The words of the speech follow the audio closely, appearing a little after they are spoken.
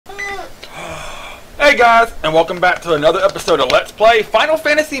Hey guys, and welcome back to another episode of Let's Play Final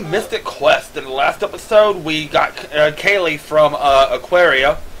Fantasy Mystic Quest. In the last episode, we got Kaylee from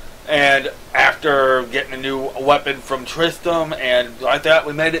Aquaria, and after getting a new weapon from Tristram and like that,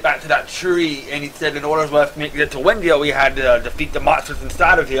 we made it back to that tree, and he said in order for us to get to Windia, we had to defeat the monsters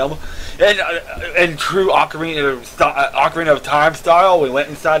inside of him. And in true Ocarina of Time style, we went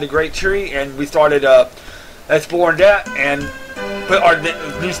inside the great tree, and we started exploring that, and put our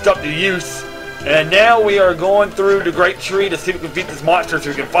new stuff to use. And now we are going through the Great Tree to see if we can beat this monster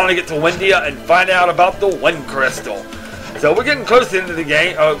so we can finally get to Windia and find out about the Wind Crystal. So we're getting close to the end of the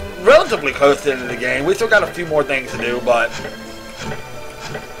game, relatively close to the end of the game. We still got a few more things to do, but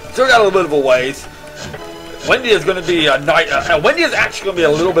still got a little bit of a ways. Windia is going to be a night. Windia is actually going to be a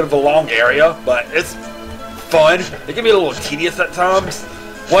little bit of a long area, but it's fun. It can be a little tedious at times.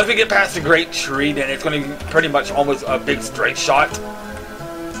 Once we get past the Great Tree, then it's going to be pretty much almost a big straight shot.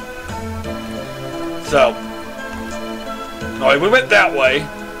 So, alright, we went that way.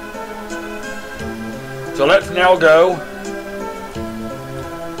 So let's now go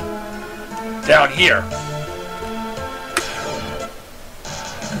down here.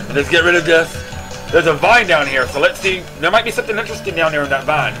 Let's get rid of this. There's a vine down here, so let's see. There might be something interesting down there in that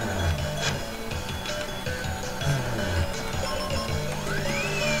vine.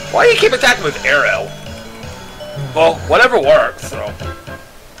 Why do you keep attacking with arrow? Well, whatever works, so.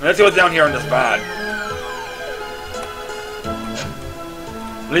 Let's see what's down here in this vine.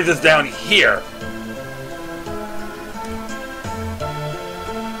 Leads us down here.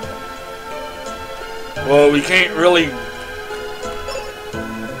 Well, we can't really.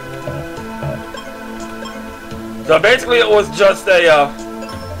 So basically, it was just a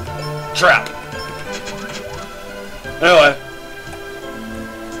trap. Anyway,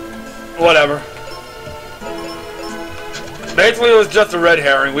 whatever. Basically, it was just a red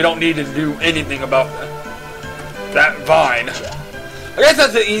herring. We don't need to do anything about that vine. I guess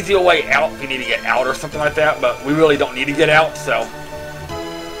that's an easier way out if you need to get out or something like that, but we really don't need to get out, so.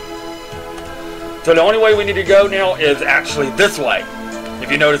 So the only way we need to go now is actually this way.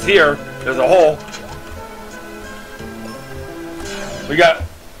 If you notice here, there's a hole. We got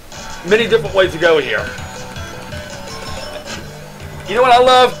many different ways to go here. You know what I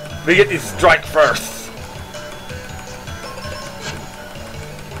love? We get these strike firsts.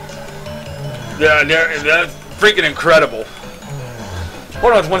 Yeah, that's freaking incredible.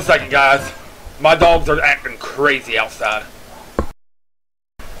 Hold on 1 second, guys. My dogs are acting crazy outside.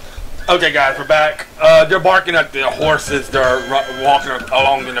 Okay, guys, we're back. They're barking at the horses. They're walking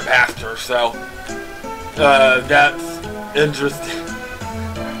along in the pasture, so that's interesting.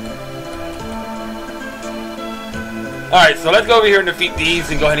 Alright, so let's go over here and defeat these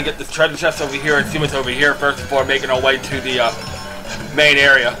and go ahead and get this treasure chest over here and see what's over here first before making our way to the main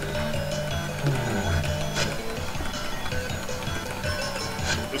area.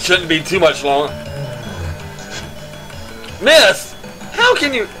 Shouldn't be too much long. Miss! How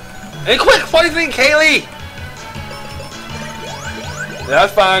can you... And quick, poisoning Kaylee!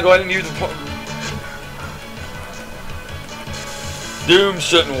 That's fine, go ahead and use the... Doom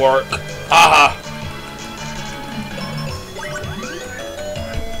shouldn't work. Aha!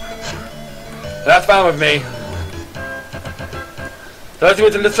 That's fine with me. So let's see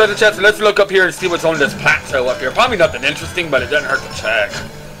what's in this treasure chest. Let's look up here and see what's on this plateau up here. Probably nothing interesting, but it doesn't hurt to check.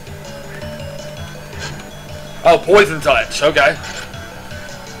 Oh, poison touch. Okay.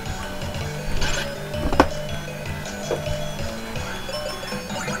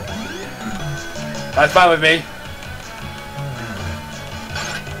 That's fine with me.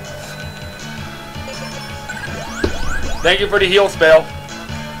 Thank you for the heal spell.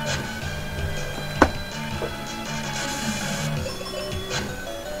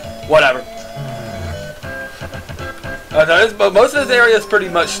 Whatever. Most of this area is pretty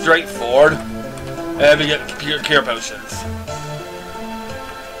much straightforward. And we get cure potions.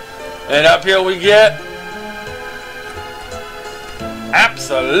 And up here we get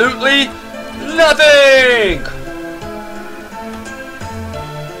absolutely nothing!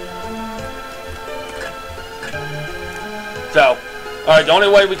 So, alright, the only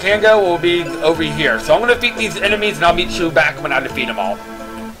way we can go will be over here. So I'm going to defeat these enemies and I'll meet you back when I defeat them all.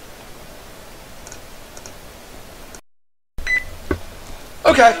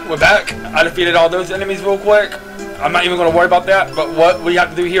 Okay, we're back. I defeated all those enemies real quick. I'm not even going to worry about that, but what we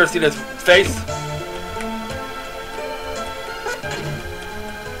have to do here is see this face.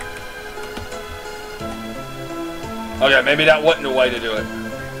 Okay, maybe that wasn't the way to do it.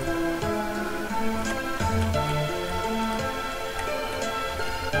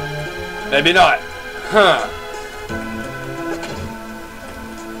 Maybe not. Huh.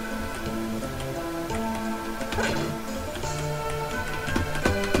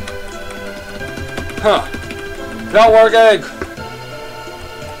 Huh. Not working!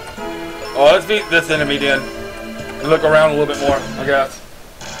 Oh, let's beat this enemy then. And look around a little bit more, I guess.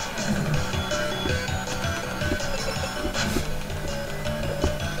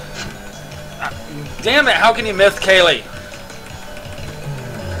 Damn it, how can you miss Kaylee?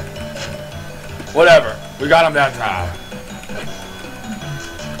 Whatever. We got him that time.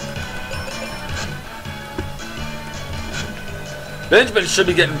 Benjamin should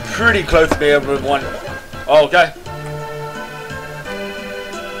be getting pretty close to being able to win. Oh, okay.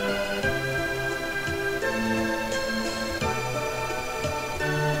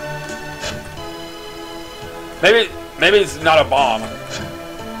 Maybe it's not a bomb.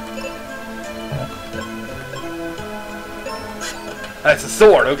 That's a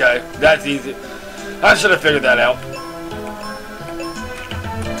sword, okay. That's easy. I should have figured that out.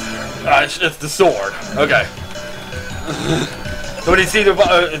 It's the sword. Okay. So when you see the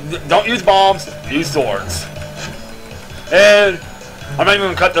don't use bombs, use swords. And I'm not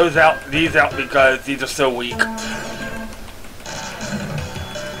even gonna cut these out because these are so weak.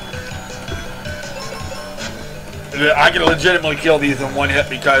 I can legitimately kill these in one hit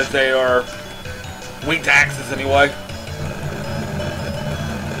because they are weak to axes anyway.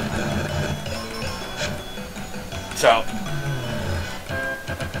 So,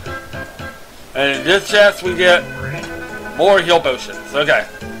 and in this chest we get more heal potions. Okay.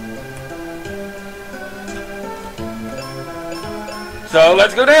 So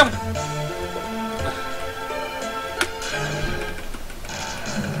let's go down.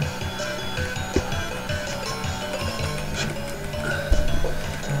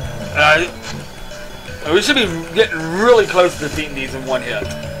 We should be getting really close to defeating these in one hit.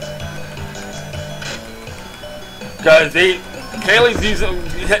 Because Kaylee's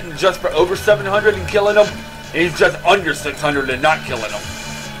hitting just for over 700 and killing them. And he's just under 600 and not killing them.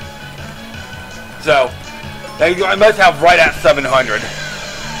 So, I must have right at 700.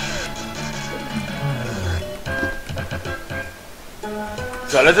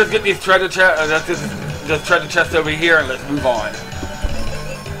 So let's just get these treasure chests. Let's just treasure chests over here and let's move on.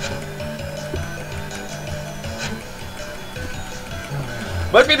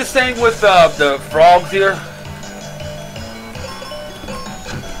 Might be the same with the frogs here.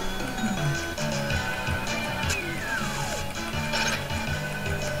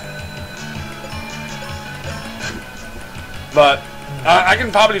 But I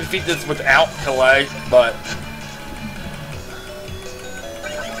can probably defeat this without Calais, but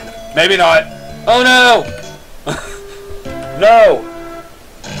maybe not. Oh no! No!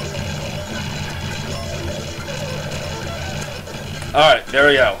 Alright, there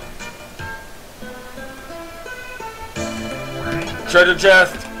we go. Treasure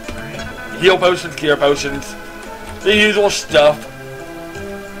chest, heal potions, cure potions, the usual stuff.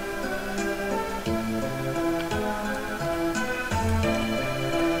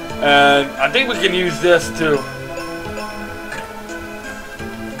 And I think we can use this too.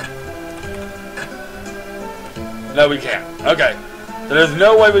 No, we can't. Okay. So there's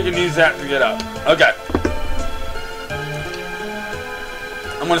no way we can use that to get up. Okay.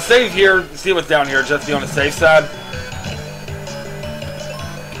 I'm going to save here, see what's down here, just to be on the safe side.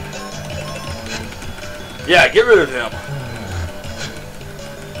 Yeah, get rid of him.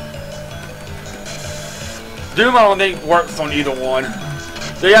 Doom I don't think works on either one.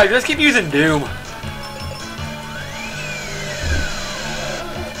 So yeah, just keep using Doom.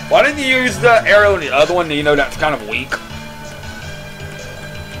 Why didn't you use the arrow in the other one? You know that's kind of weak.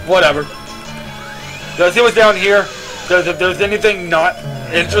 Whatever. So let's see what's down here. Because if there's anything not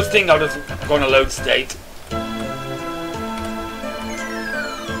interesting, I'll just go to load state.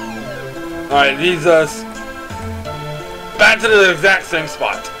 Alright, these back to the exact same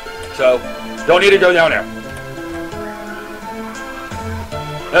spot. So don't need to go down there.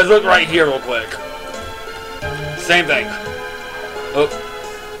 Let's look right here real quick. Same thing. Oh.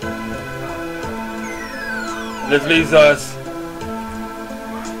 This leaves us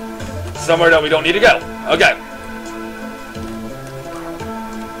somewhere that we don't need to go. Okay.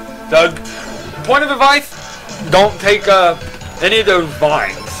 So, point of advice, don't take any of those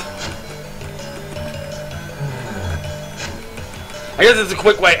vines. I guess it's a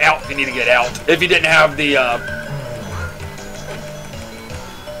quick way out if you need to get out. If you didn't have the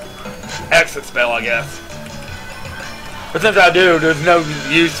exit spell, I guess. But since I do, there's no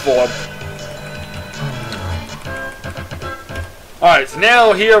use for them. Alright, so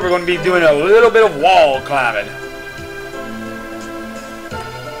now here we're going to be doing a little bit of wall climbing.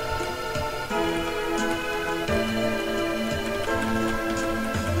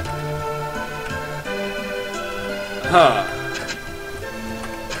 Huh.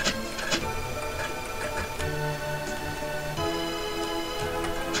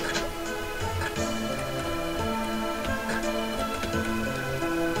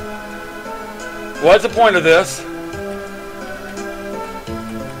 What's the point of this?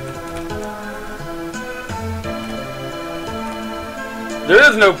 There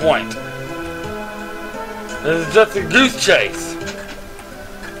is no point. This is just a goose chase.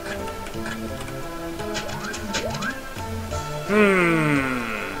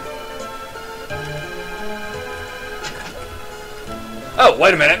 Oh,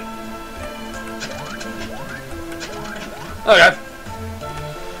 wait a minute. Okay.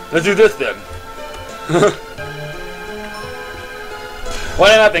 Let's do this then. Why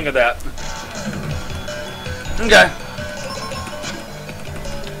didn't I think of that? Okay.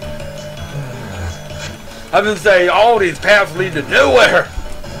 I've been saying all these paths lead to nowhere.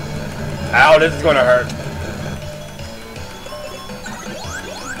 Ow, this is gonna hurt.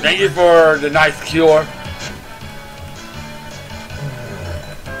 Thank you for the nice cure.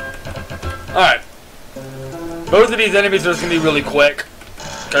 Alright. Most of these enemies are just gonna be really quick.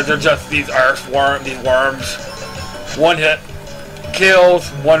 Because they're just these worms. One hit. Kills.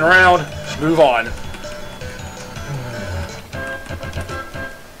 One round. Move on.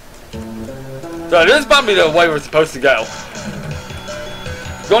 So this is probably the way we're supposed to go.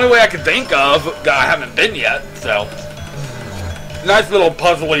 The only way I can think of that I haven't been yet, so. Nice little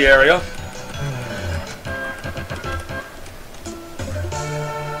puzzly area.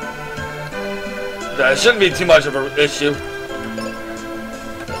 That shouldn't be too much of an issue.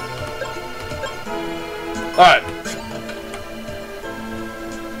 Alright.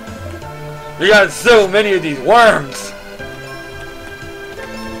 We got so many of these worms.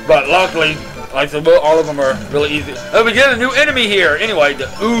 But luckily, like I said, all of them are really easy. Oh, we get a new enemy here. Anyway, the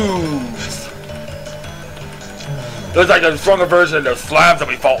ooze. Looks like a stronger version of those slabs that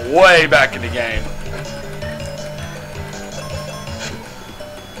we fought way back in the game.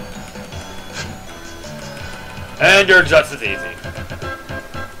 And you're just as easy.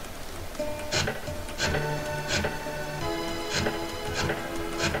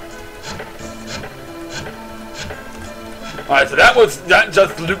 Alright, so that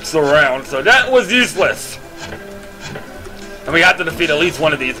just loops around, so that was useless. And we have to defeat at least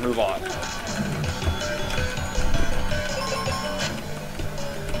one of these to move on.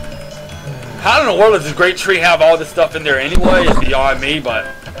 How in the world does this great tree have all this stuff in there anyway? It's beyond me, but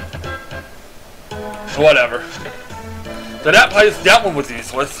whatever. So that one was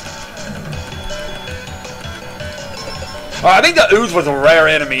useless. I think the ooze was a rare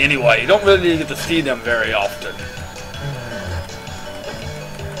enemy anyway. You don't really get to see them very often.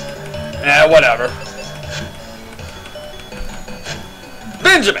 Whatever.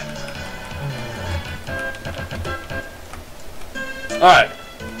 Benjamin! Alright.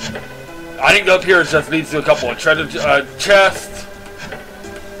 I think up here just leads to a couple of treasure chests.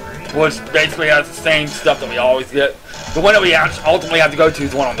 Which basically has the same stuff that we always get. The one that we ultimately have to go to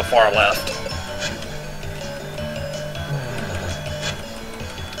is the one on the far left.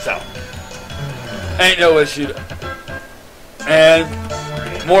 So. Ain't no issue. And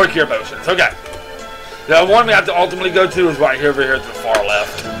more cure potions. Okay. The one we have to ultimately go to is right here over here to the far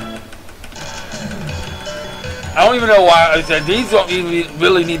left. I don't even know why I said these don't even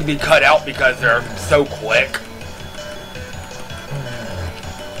really need to be cut out because they're so quick.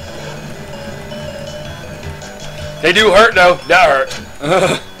 They do hurt though. That hurt.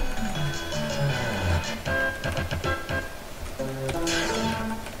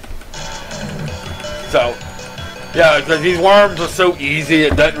 So. Yeah, because these worms are so easy,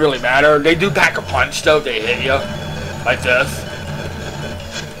 it doesn't really matter. They do pack a punch, though, if they hit you. Like this.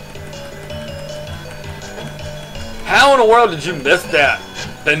 How in the world did you miss that,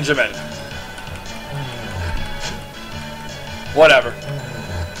 Benjamin? Whatever.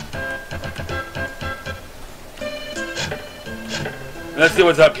 Let's see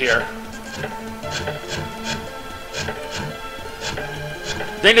what's up here.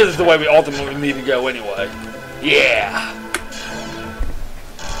 I think this is the way we ultimately need to go anyway. Yeah!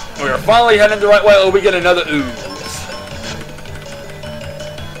 We are finally heading the right way. Oh, we get another ooze.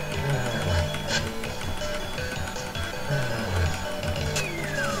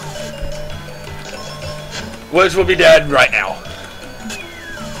 Which will be dead right now.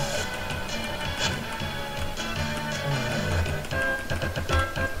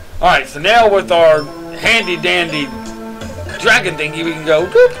 Alright, so now with our handy dandy dragon thingy, we can go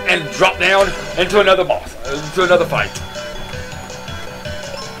whoop, and drop down into another boss, into another fight.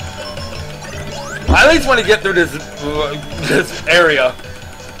 I at least want to get through this area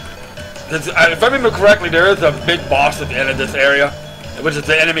If I remember correctly, there is a big boss at the end of this area, which is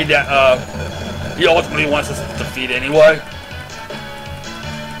the enemy that he ultimately wants us to defeat anyway.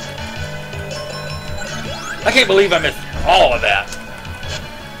 I can't believe I missed all of that.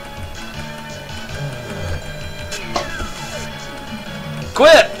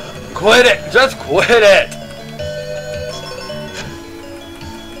 Quit! Quit it! Just quit it!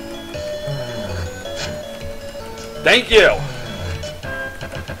 Thank you!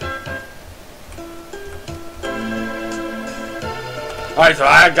 Alright, so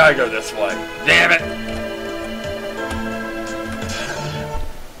I gotta go this way. Damn it!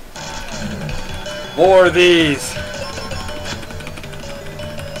 More of these.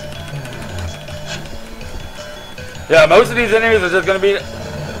 Yeah, most of these enemies are just gonna be...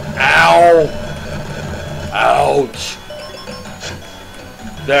 Ow! Ouch!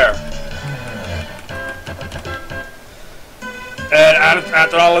 There. And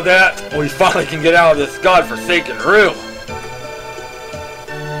after all of that, we finally can get out of this godforsaken room.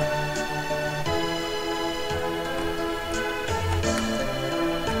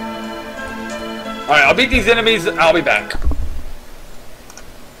 Alright, I'll beat these enemies, I'll be back.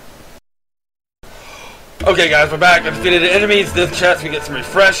 Okay guys, we're back. I defeated the enemies. This chest, we get some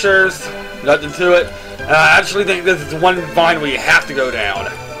refreshers. Nothing to it. I actually think this is one vine we have to go down.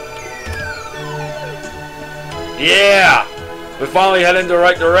 Yeah! We're finally heading in the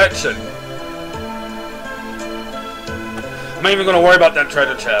right direction. I'm not even going to worry about that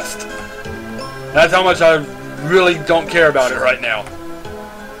treasure chest. That's how much I really don't care about it right now.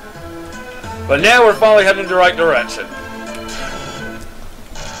 But now we're finally heading in the right direction.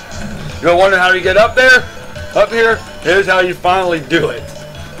 You're wondering how you get up there? Up here, here's how you finally do it.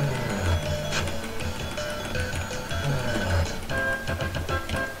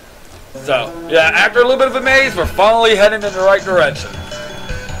 So, yeah, after a little bit of a maze, we're finally heading in the right direction.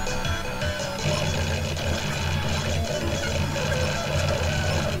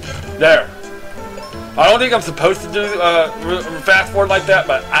 There. I don't think I'm supposed to do fast forward like that,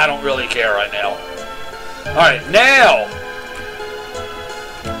 but I don't really care right now. Alright, now!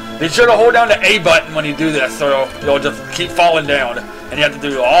 Be sure to hold down the A button when you do this, so you'll just keep falling down. And you have to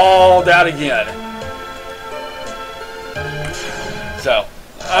do all that again. So,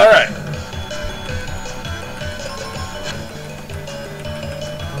 alright.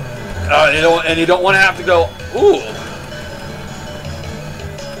 And you don't want to have to go, ooh.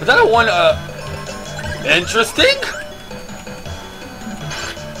 Was that a one, interesting?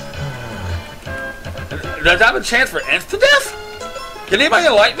 Does I have a chance for insta-death? Can anybody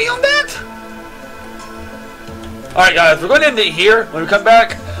enlighten me on that? Alright guys, we're going to end it here. When we come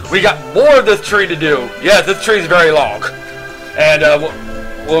back, we got more of this tree to do. Yes, this tree is very long. And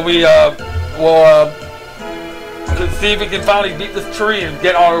we'll see if we can finally beat this tree and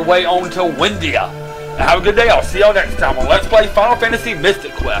get our way on to Windia. Have a good day. I'll see y'all next time on Let's Play Final Fantasy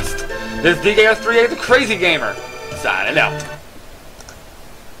Mystic Quest. This is DKS3A, the Crazy Gamer, signing out.